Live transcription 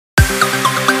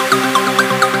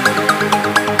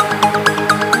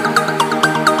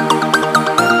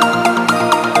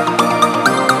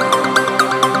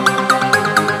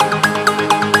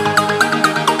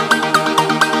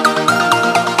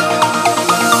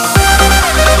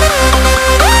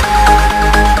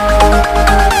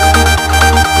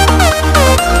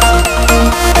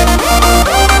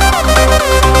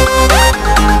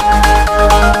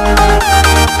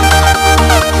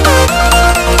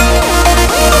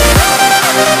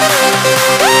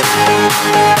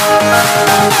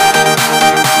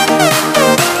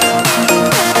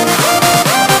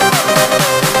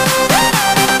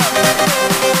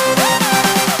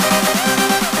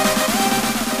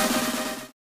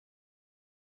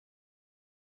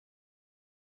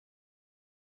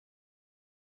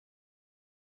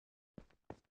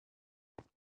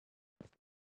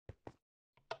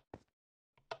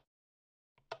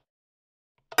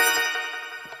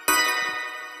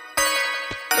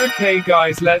Okay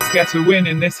guys, let's get a win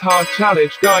in this hard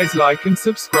challenge. Guys, like and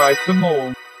subscribe for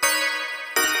more.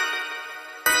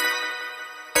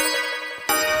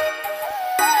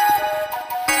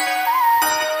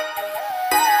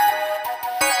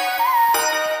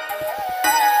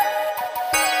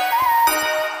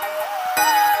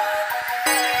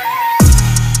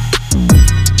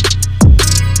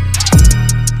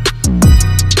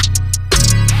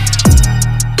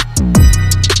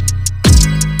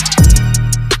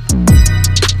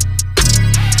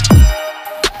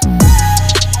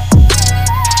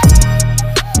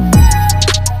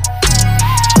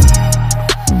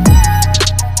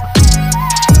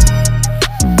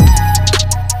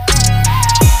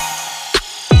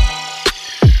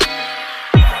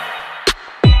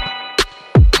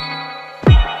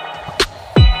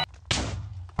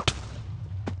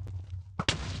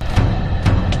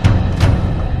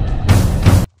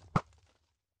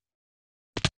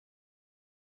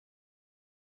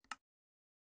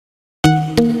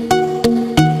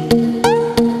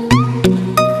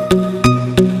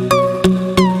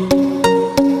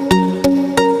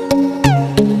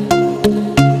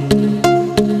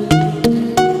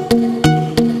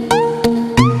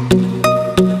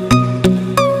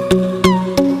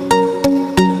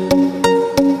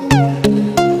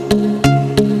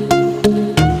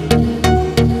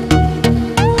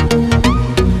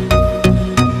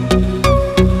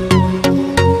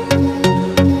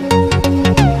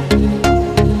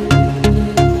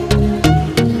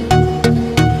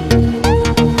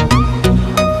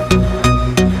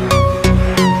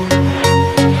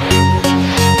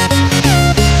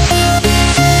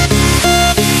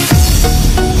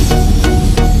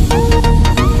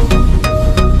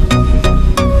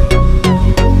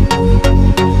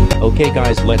 Okay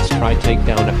guys, let's try take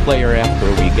down a player after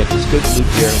we get this good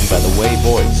loot here. And by the way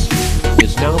boys,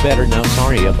 it's now better now,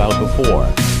 sorry about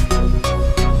before.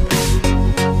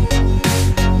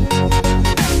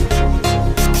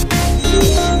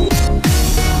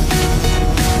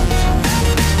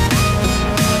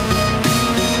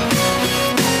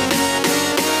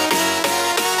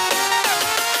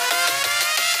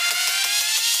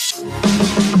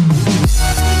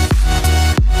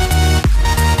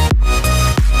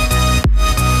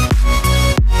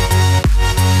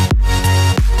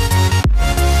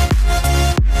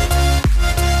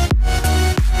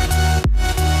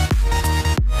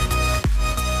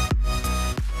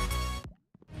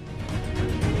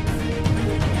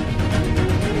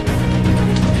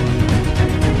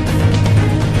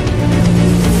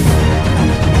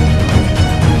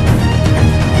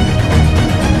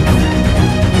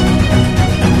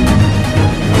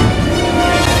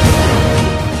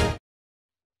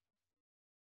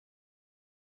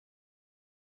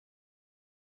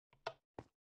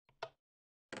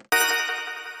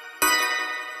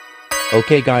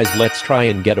 Okay guys, let's try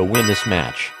and get a win this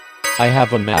match. I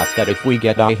have a map that if we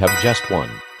get I have just won.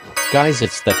 Guys,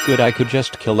 it's that good I could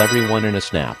just kill everyone in a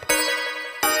snap.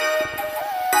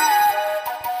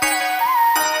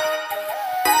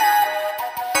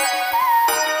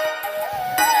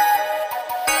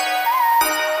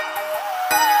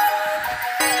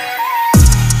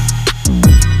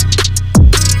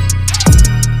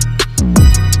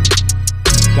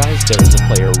 Guys, there is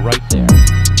a player right there.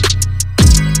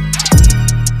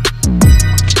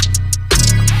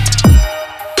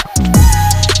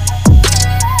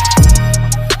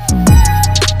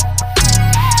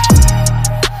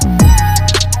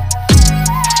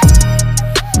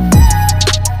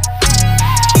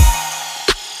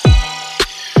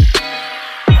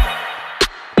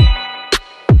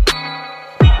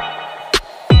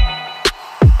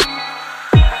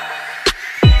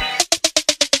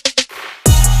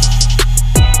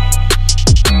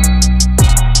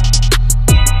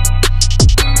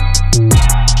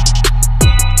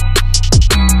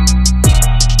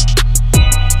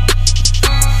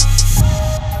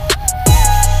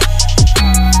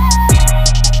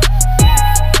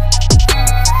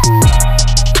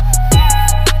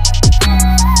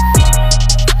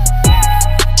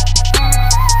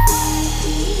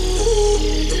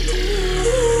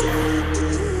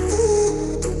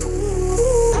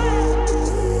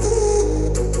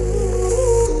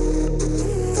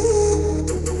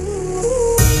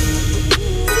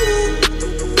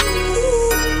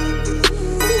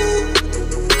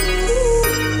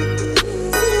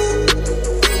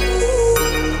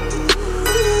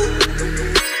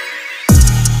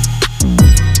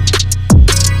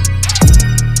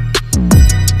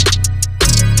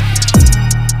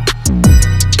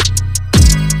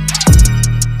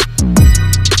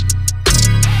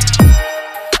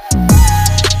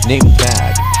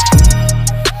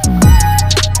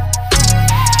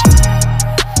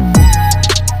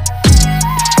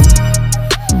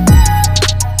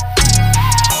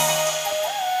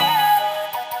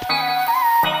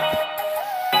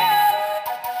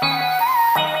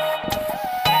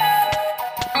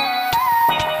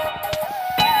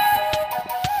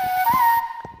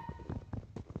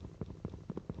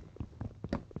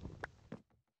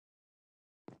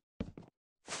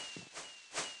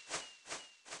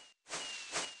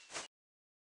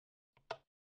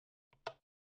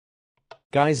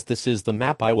 Guys, this is the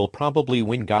map. I will probably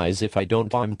win, guys. If I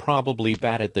don't, I'm probably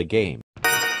bad at the game.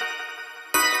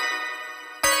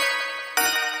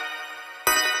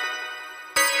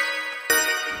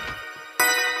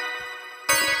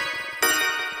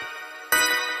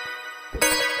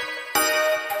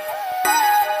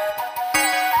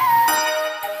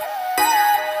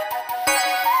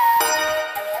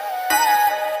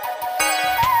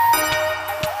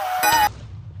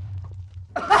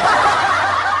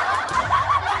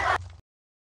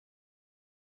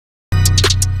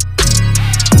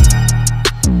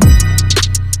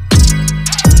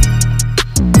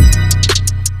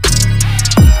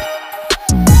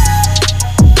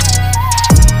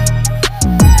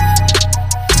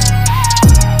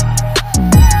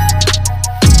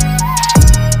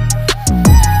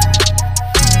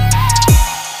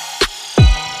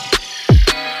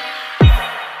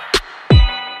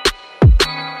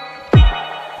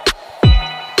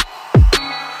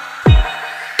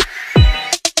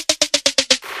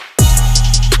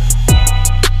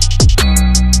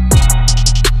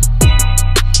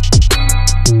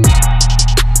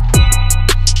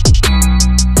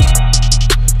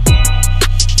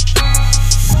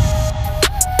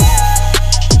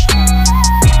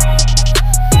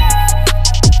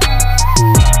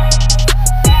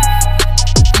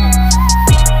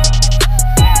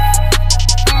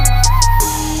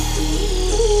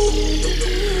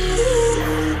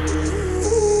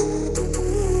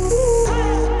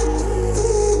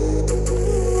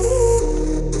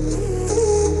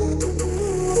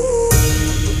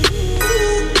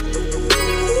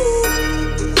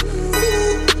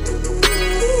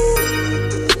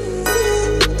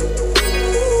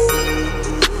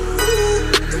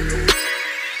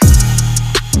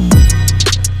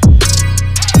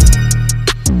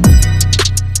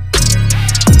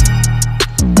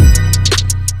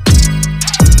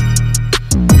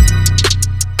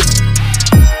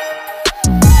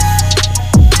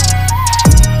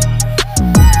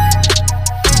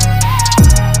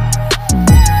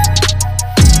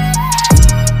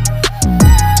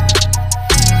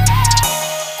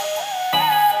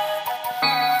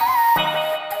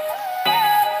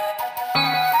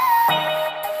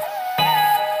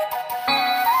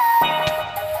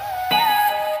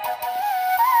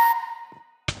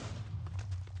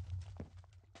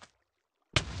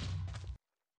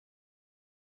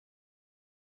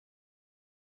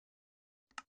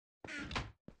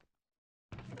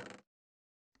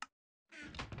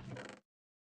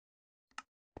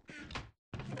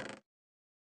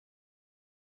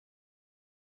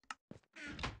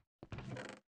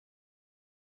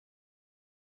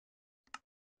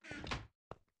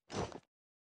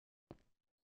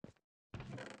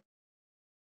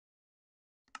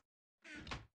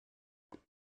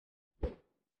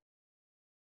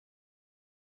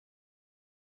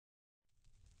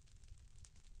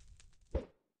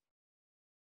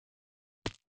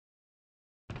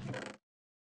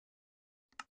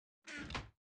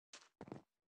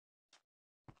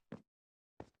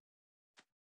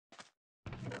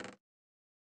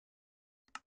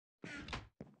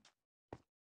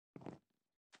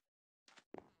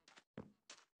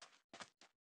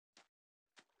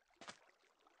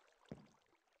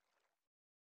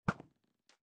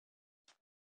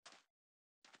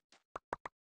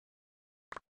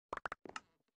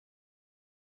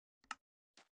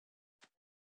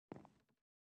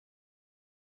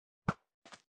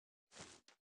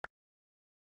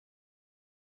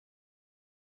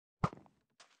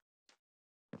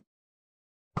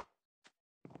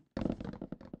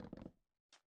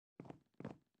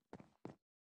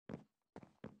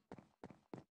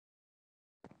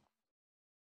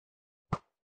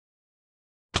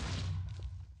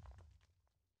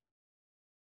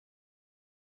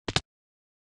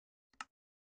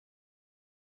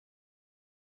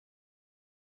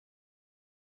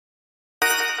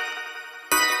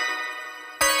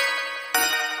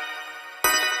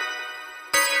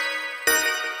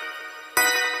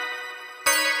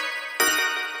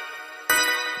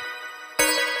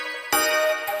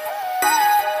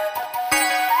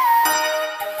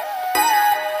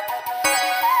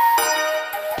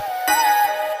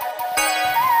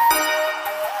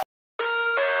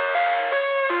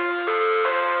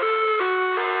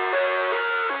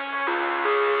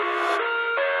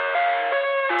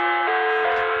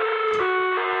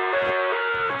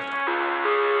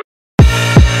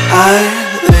 I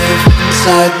live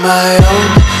inside my own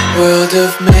world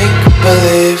of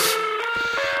make-believe.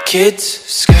 Kids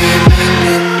screaming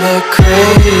in the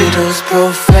cradles,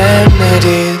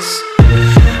 profanities.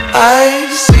 I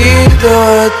see the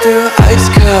world through eyes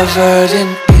covered in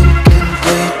ink and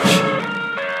bleach.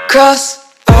 Cross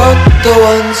out the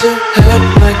ones who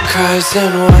heard my cries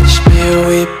and watched me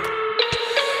weep.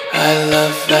 I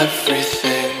love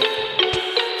everything.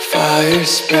 Fire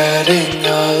spreading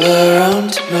all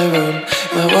around my room.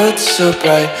 My world's so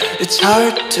bright, it's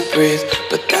hard to breathe,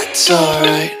 but that's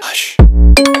alright. Hush.